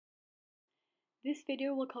This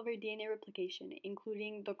video will cover DNA replication,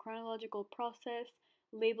 including the chronological process,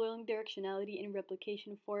 labeling directionality in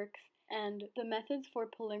replication forks, and the methods for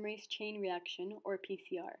polymerase chain reaction, or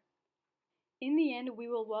PCR. In the end, we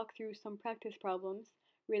will walk through some practice problems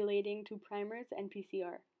relating to primers and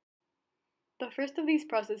PCR. The first of these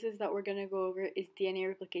processes that we're going to go over is DNA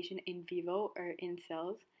replication in vivo, or in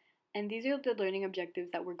cells, and these are the learning objectives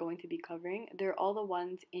that we're going to be covering. They're all the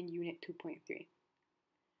ones in Unit 2.3.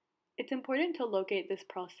 It's important to locate this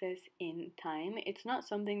process in time. It's not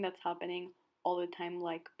something that's happening all the time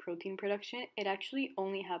like protein production. It actually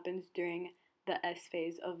only happens during the S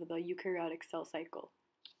phase of the eukaryotic cell cycle.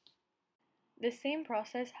 The same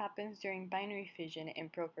process happens during binary fission in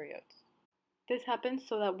prokaryotes. This happens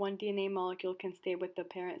so that one DNA molecule can stay with the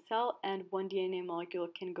parent cell and one DNA molecule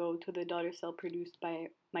can go to the daughter cell produced by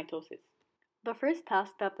mitosis. The first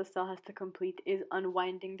task that the cell has to complete is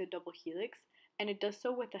unwinding the double helix, and it does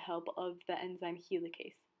so with the help of the enzyme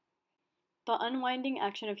helicase. The unwinding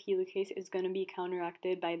action of helicase is going to be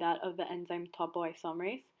counteracted by that of the enzyme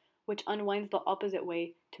topoisomerase, which unwinds the opposite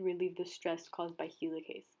way to relieve the stress caused by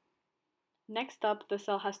helicase. Next up, the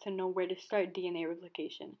cell has to know where to start DNA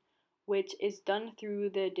replication, which is done through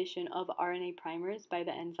the addition of RNA primers by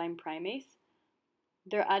the enzyme primase.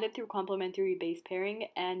 They're added through complementary base pairing,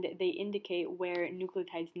 and they indicate where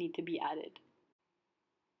nucleotides need to be added.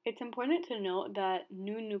 It's important to note that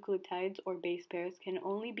new nucleotides or base pairs can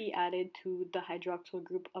only be added to the hydroxyl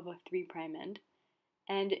group of a 3' end,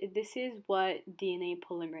 and this is what DNA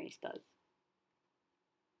polymerase does.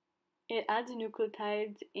 It adds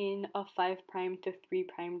nucleotides in a 5' to 3'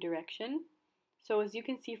 direction. So as you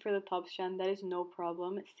can see for the top strand, that is no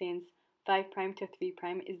problem since 5' to 3'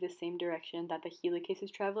 is the same direction that the helicase is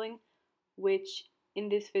traveling, which in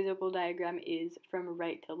this physical diagram is from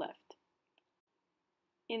right to left.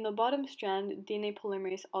 In the bottom strand, DNA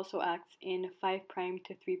polymerase also acts in 5'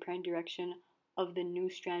 to 3' direction of the new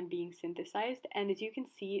strand being synthesized, and as you can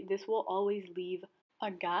see, this will always leave a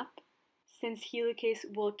gap since helicase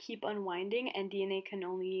will keep unwinding and DNA can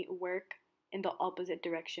only work in the opposite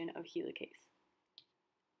direction of helicase.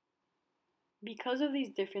 Because of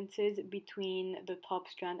these differences between the top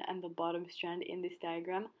strand and the bottom strand in this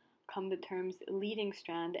diagram come the terms leading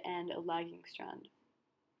strand and lagging strand.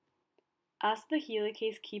 As the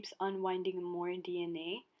helicase keeps unwinding more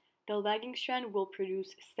DNA, the lagging strand will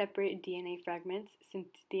produce separate DNA fragments since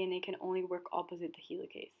DNA can only work opposite the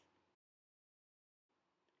helicase.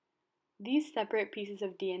 These separate pieces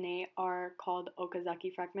of DNA are called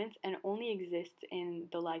Okazaki fragments and only exist in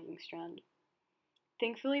the lagging strand.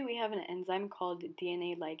 Thankfully, we have an enzyme called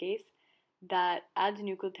DNA ligase that adds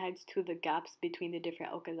nucleotides to the gaps between the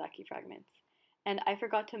different Okazaki fragments. And I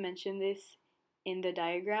forgot to mention this in the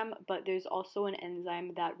diagram, but there's also an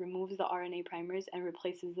enzyme that removes the RNA primers and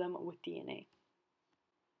replaces them with DNA.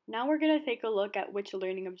 Now we're going to take a look at which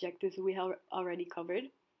learning objectives we have already covered.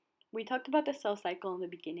 We talked about the cell cycle in the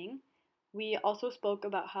beginning. We also spoke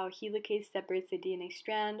about how helicase separates the DNA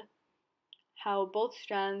strand, how both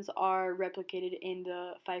strands are replicated in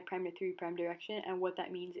the 5' to 3' direction, and what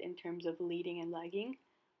that means in terms of leading and lagging.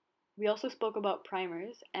 We also spoke about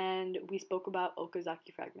primers, and we spoke about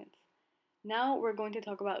Okazaki fragments. Now we're going to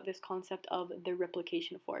talk about this concept of the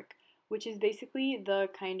replication fork, which is basically the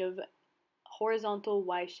kind of horizontal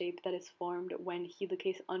Y shape that is formed when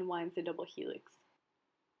helicase unwinds the double helix.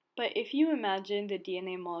 But if you imagine the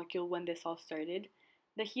DNA molecule when this all started,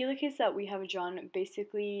 the helicase that we have drawn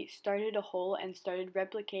basically started a hole and started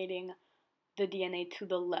replicating the DNA to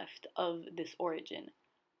the left of this origin.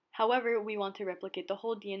 However, we want to replicate the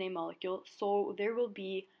whole DNA molecule, so there will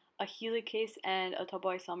be a helicase and a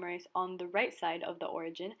topoisomerase on the right side of the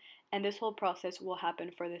origin, and this whole process will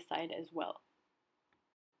happen for this side as well.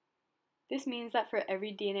 This means that for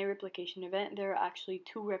every DNA replication event, there are actually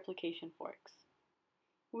 2 replication forks.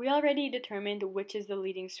 We already determined which is the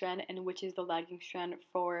leading strand and which is the lagging strand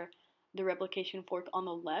for the replication fork on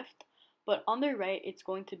the left, but on the right it's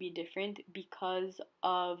going to be different because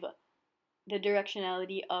of the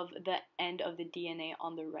directionality of the end of the DNA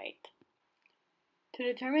on the right. To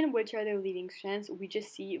determine which are the leading strands, we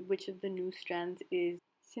just see which of the new strands is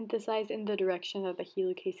synthesized in the direction that the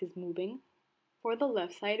helicase is moving. For the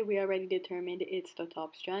left side, we already determined it's the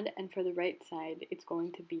top strand, and for the right side, it's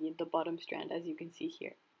going to be the bottom strand, as you can see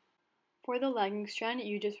here. For the lagging strand,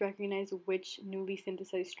 you just recognize which newly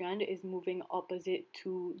synthesized strand is moving opposite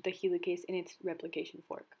to the helicase in its replication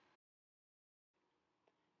fork.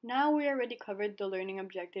 Now we already covered the learning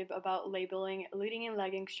objective about labeling leading and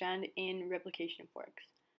lagging strand in replication forks.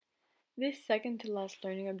 This second to last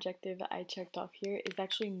learning objective I checked off here is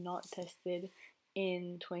actually not tested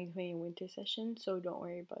in 2020 winter session, so don't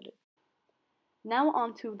worry about it. Now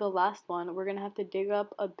on to the last one. We're going to have to dig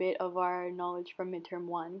up a bit of our knowledge from midterm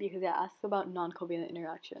 1 because it asks about non-covalent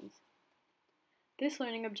interactions. This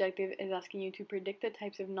learning objective is asking you to predict the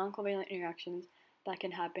types of non-covalent interactions that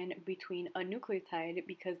can happen between a nucleotide,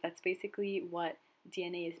 because that's basically what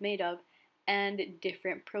DNA is made of, and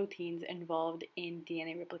different proteins involved in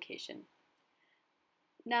DNA replication.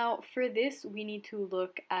 Now, for this, we need to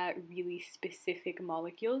look at really specific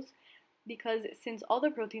molecules, because since all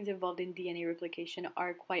the proteins involved in DNA replication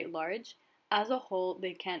are quite large, as a whole,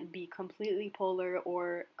 they can't be completely polar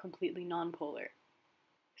or completely nonpolar.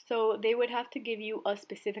 So they would have to give you a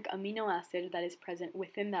specific amino acid that is present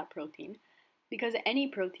within that protein, because any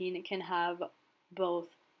protein can have both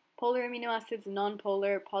polar amino acids,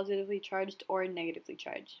 nonpolar, positively charged, or negatively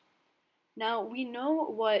charged. Now, we know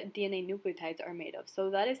what DNA nucleotides are made of, so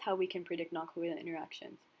that is how we can predict non-covalent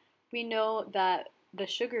interactions. We know that the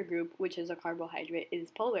sugar group, which is a carbohydrate,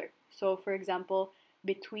 is polar. So, for example,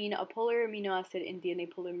 between a polar amino acid in DNA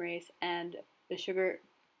polymerase and the sugar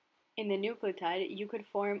in the nucleotide, you could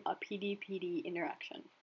form a PD-PD interaction.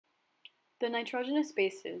 The nitrogenous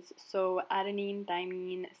bases, so adenine,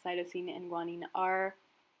 thymine, cytosine, and guanine, are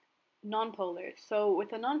nonpolar. So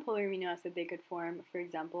with a nonpolar amino acid, they could form, for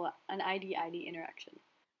example, an ID-ID interaction.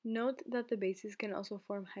 Note that the bases can also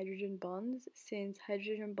form hydrogen bonds, since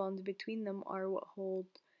hydrogen bonds between them are what hold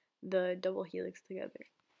the double helix together.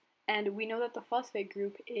 And we know that the phosphate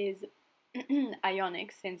group is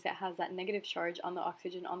ionic, since it has that negative charge on the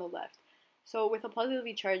oxygen on the left. So with a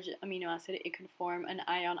positively charged amino acid, it can form an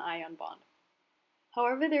ion-ion bond.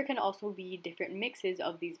 However, there can also be different mixes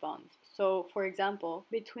of these bonds. So, for example,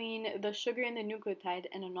 between the sugar in the nucleotide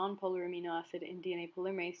and a nonpolar amino acid in DNA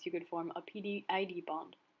polymerase, you could form a PD-ID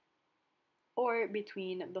bond. Or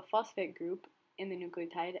between the phosphate group in the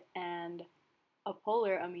nucleotide and a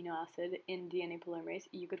polar amino acid in DNA polymerase,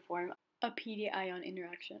 you could form a PD-ion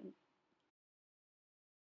interaction.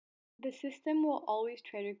 The system will always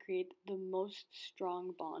try to create the most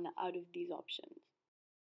strong bond out of these options.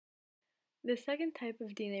 The second type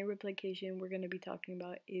of DNA replication we're going to be talking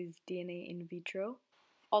about is DNA in vitro,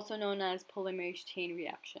 also known as polymerase chain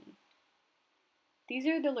reaction. These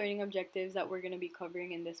are the learning objectives that we're going to be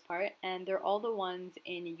covering in this part, and they're all the ones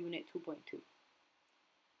in Unit 2.2.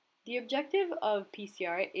 The objective of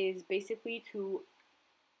PCR is basically to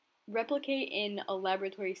replicate in a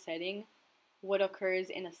laboratory setting what occurs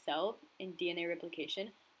in a cell in DNA replication,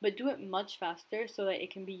 but do it much faster so that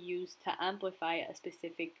it can be used to amplify a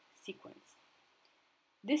specific sequence.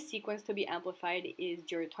 This sequence to be amplified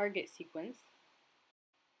is your target sequence,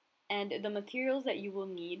 and the materials that you will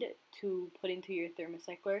need to put into your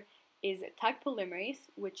thermocycler is Taq polymerase,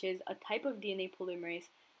 which is a type of DNA polymerase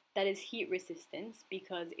that is heat resistant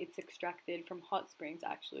because it's extracted from hot springs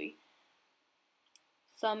actually,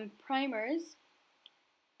 some primers,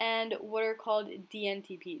 and what are called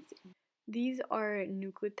dNTPs. These are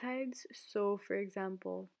nucleotides, so for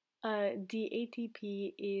example,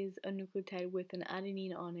 DATP is a nucleotide with an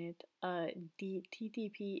adenine on it,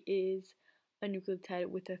 DTTP is a nucleotide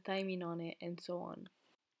with a thymine on it, and so on.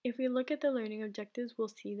 If we look at the learning objectives, we'll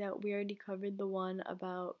see that we already covered the one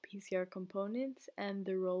about PCR components and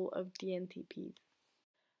the role of dNTPs.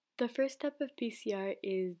 The first step of PCR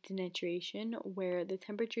is denaturation, where the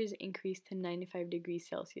temperature is increased to 95 degrees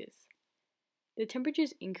Celsius. The temperature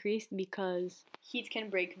is increased because heat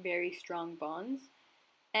can break very strong bonds,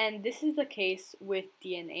 and this is the case with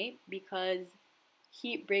DNA because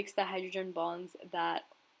heat breaks the hydrogen bonds that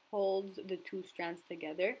holds the two strands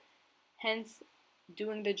together, hence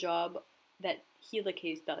doing the job that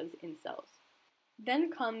helicase does in cells.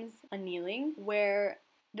 Then comes annealing, where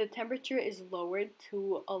the temperature is lowered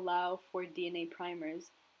to allow for DNA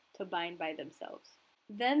primers to bind by themselves.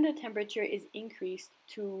 Then the temperature is increased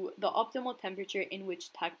to the optimal temperature in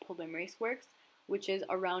which Taq polymerase works, which is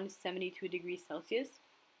around 72 degrees Celsius.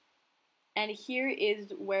 And here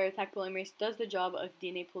is where Taq polymerase does the job of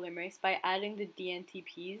DNA polymerase by adding the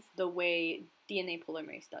dNTPs the way DNA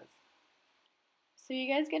polymerase does. So you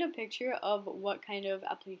guys get a picture of what kind of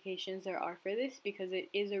applications there are for this because it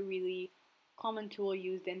is a really common tool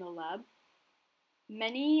used in the lab.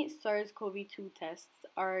 Many SARS-CoV-2 tests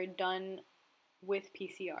are done with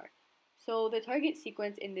PCR. So the target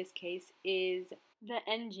sequence in this case is the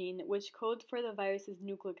N gene, which codes for the virus's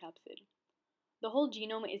nucleocapsid. The whole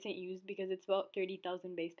genome isn't used because it's about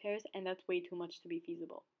 30,000 base pairs, and that's way too much to be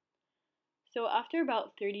feasible. So after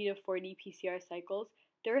about 30 to 40 PCR cycles,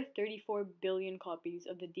 there are 34 billion copies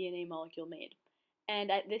of the DNA molecule made.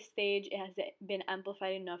 And at this stage, it has been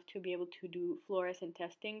amplified enough to be able to do fluorescent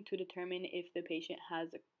testing to determine if the patient has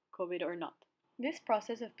COVID or not. This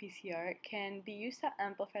process of PCR can be used to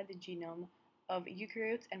amplify the genome of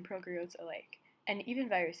eukaryotes and prokaryotes alike, and even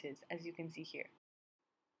viruses, as you can see here.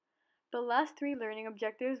 The last 3 learning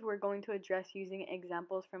objectives we're going to address using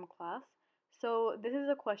examples from class. So this is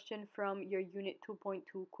a question from your Unit 2.2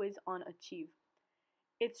 quiz on Achieve.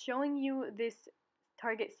 It's showing you this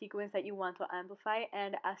target sequence that you want to amplify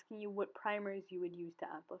and asking you what primers you would use to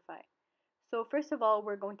amplify. So first of all,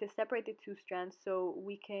 we're going to separate the 2 strands so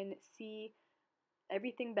we can see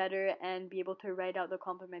everything better and be able to write out the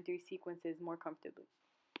complementary sequences more comfortably.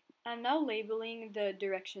 I'm now labeling the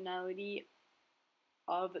directionality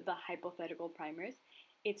of the hypothetical primers.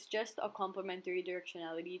 It's just a complementary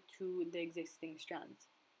directionality to the existing strands.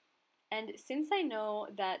 And since I know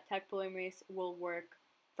that Taq polymerase will work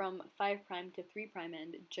from 5' to 3'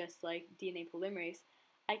 end, just like DNA polymerase,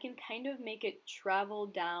 I can kind of make it travel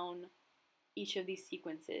down each of these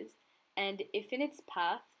sequences. And if in its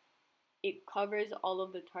path it covers all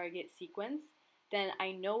of the target sequence, then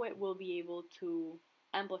I know it will be able to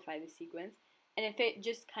amplify the sequence. And if it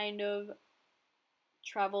just kind of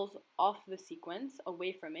travels off the sequence,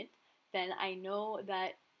 away from it, then I know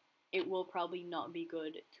that it will probably not be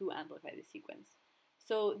good to amplify the sequence.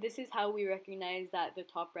 So this is how we recognize that the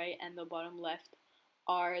top right and the bottom left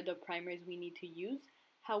are the primers we need to use.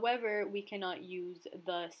 However, we cannot use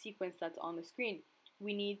the sequence that's on the screen.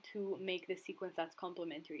 We need to make the sequence that's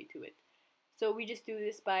complementary to it. So we just do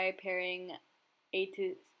this by pairing A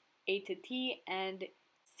to T and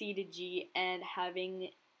C to G and having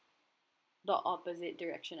the opposite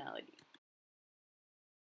directionality.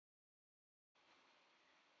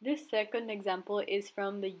 This second example is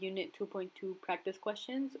from the Unit 2.2 practice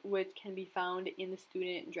questions, which can be found in the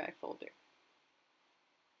student drive folder.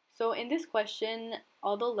 So in this question,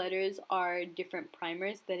 all the letters are different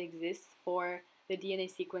primers that exist for the DNA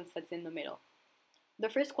sequence that's in the middle. The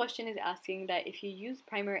first question is asking that if you use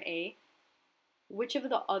primer A, which of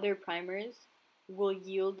the other primers will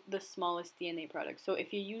yield the smallest DNA product? So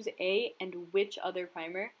if you use A, and which other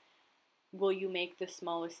primer will you make the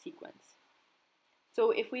smallest sequence?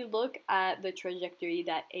 So if we look at the trajectory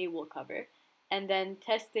that A will cover, and then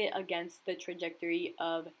test it against the trajectory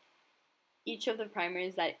of each of the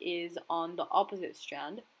primers that is on the opposite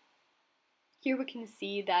strand, here we can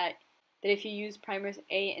see that if you use primers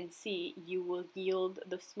A and C, you will yield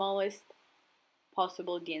the smallest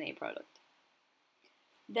possible DNA product.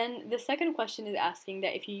 Then the second question is asking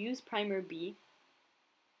that if you use primer B,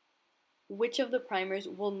 which of the primers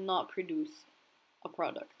will not produce a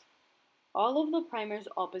product? All of the primers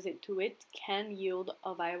opposite to it can yield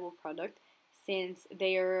a viable product since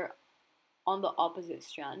they are on the opposite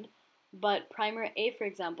strand, but primer A, for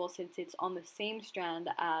example, since it's on the same strand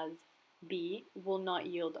as B, will not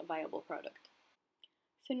yield a viable product.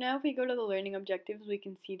 So now if we go to the learning objectives, we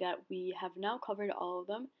can see that we have now covered all of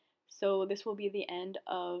them. So this will be the end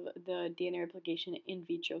of the DNA replication in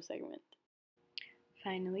vitro segment.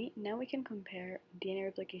 Finally, now we can compare DNA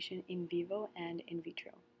replication in vivo and in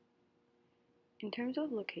vitro. In terms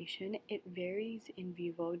of location, it varies in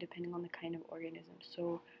vivo depending on the kind of organism.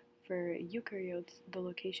 So for eukaryotes, the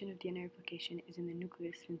location of DNA replication is in the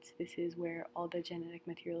nucleus, since this is where all the genetic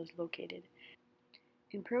material is located.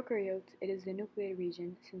 In prokaryotes, it is the nuclear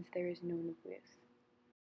region, since there is no nucleus.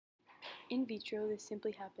 In vitro, this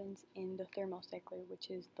simply happens in the thermocycler, which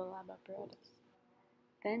is the lab apparatus.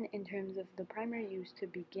 Then, in terms of the primer used to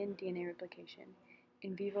begin DNA replication,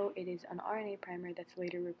 in vivo it is an RNA primer that's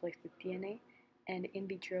later replaced with DNA, and in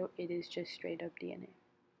vitro it is just straight up DNA.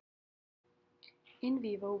 In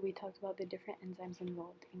vivo, we talked about the different enzymes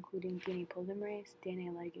involved, including DNA polymerase,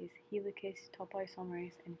 DNA ligase, helicase,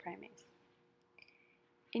 topoisomerase, and primase.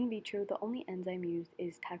 In vitro, the only enzyme used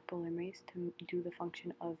is Taq polymerase to do the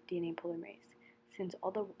function of DNA polymerase, since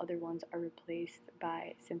all the other ones are replaced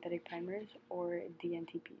by synthetic primers or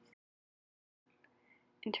dNTPs.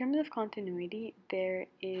 In terms of continuity, there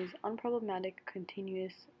is unproblematic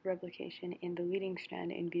continuous replication in the leading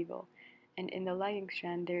strand in vivo, and in the lagging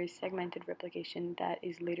strand there is segmented replication that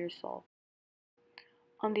is later solved.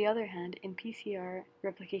 On the other hand, in PCR,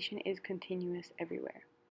 replication is continuous everywhere.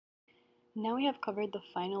 Now we have covered the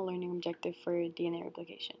final learning objective for DNA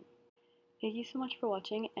replication. Thank you so much for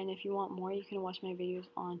watching, and if you want more, you can watch my videos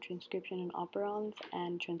on transcription and operons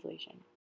and translation.